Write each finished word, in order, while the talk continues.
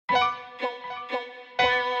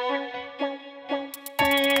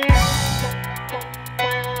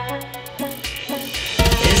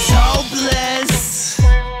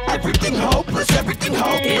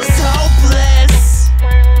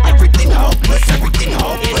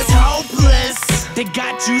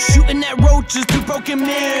you, shooting at roaches through broken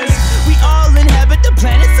mirrors. We all inhabit the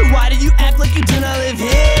planet, so why do you act like you do not live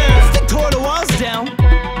here? If they tore the walls down,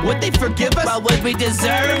 would they forgive us? But would we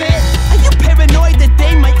deserve it? Are you paranoid that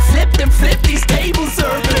they might flip these table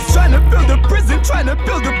service? Trying to build a prison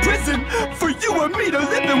for you and me to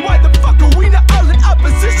live in. Why the fuck are we not all in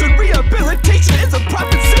opposition? Rehabilitation is a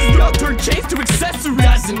profit system. We all turn chains to accessories.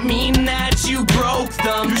 Doesn't mean that you broke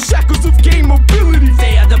them. Your shackles of gain mobility.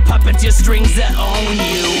 They are the puppets, your strings that own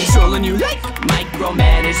you, controlling you like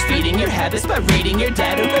micromanage, feeding your habits by reading your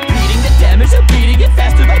data, repeating the damage, repeating it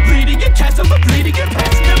faster by bleeding your cash over bleeding your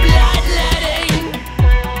past. The bloodletting,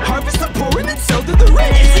 harvest the poor and then sell to the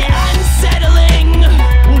rich. Is it unsettling?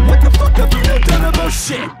 Well, what the fuck have you not done about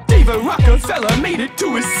shit? David Rockefeller made it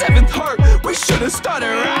to his 7th heart. We should've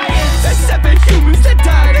started riots. There's 7 humans that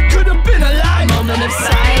died that could've been alive. Moment of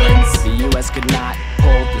silence. The US could not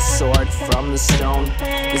pull the sword from the stone.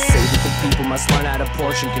 They say that the people must learn how to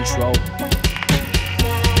portion control.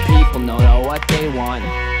 People don't know what they want.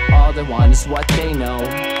 All they want is what they know.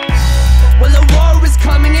 Well, a war is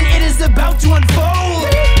coming and it is about to unfold.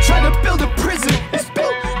 Trying to build a prison, it's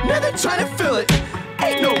built, now they're trying to fill it.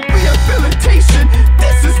 Ain't no rehabilitation,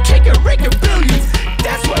 this is kicking raking billions.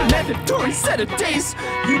 That's why mandatory set of days,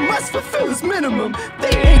 you must fulfill this minimum. They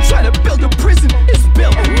ain't trying to build a prison, it's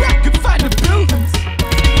built and not confined to buildings.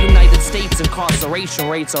 United States incarceration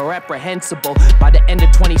rates are reprehensible. By the end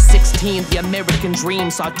of 2016, the American dream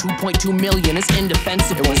saw 2.2 million as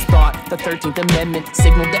indefensible. It was thought the 13th Amendment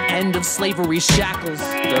signaled the end of slavery's shackles.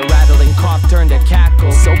 The rattling cough turned to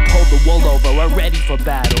cackle, so pulled the wool over, we're ready for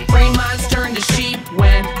battle. Free minds turned to sheep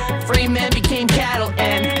when free men became cattle,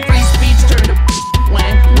 and free speech turned to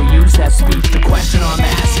when we use that speech to question our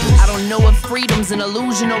masters. I don't know if freedom's an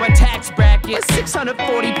illusion or a tax bracket.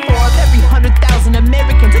 644 of every 100,000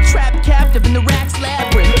 Americans are trapped captive in the rack's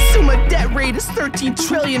labyrinth. Assume a debt rate is 13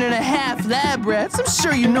 trillion and a half lab rats. I'm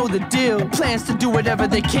sure you know the deal. Plans to do whatever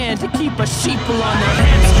they can to keep a sheeple on their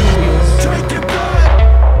hamster wheels. Take it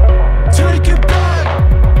back, take it back.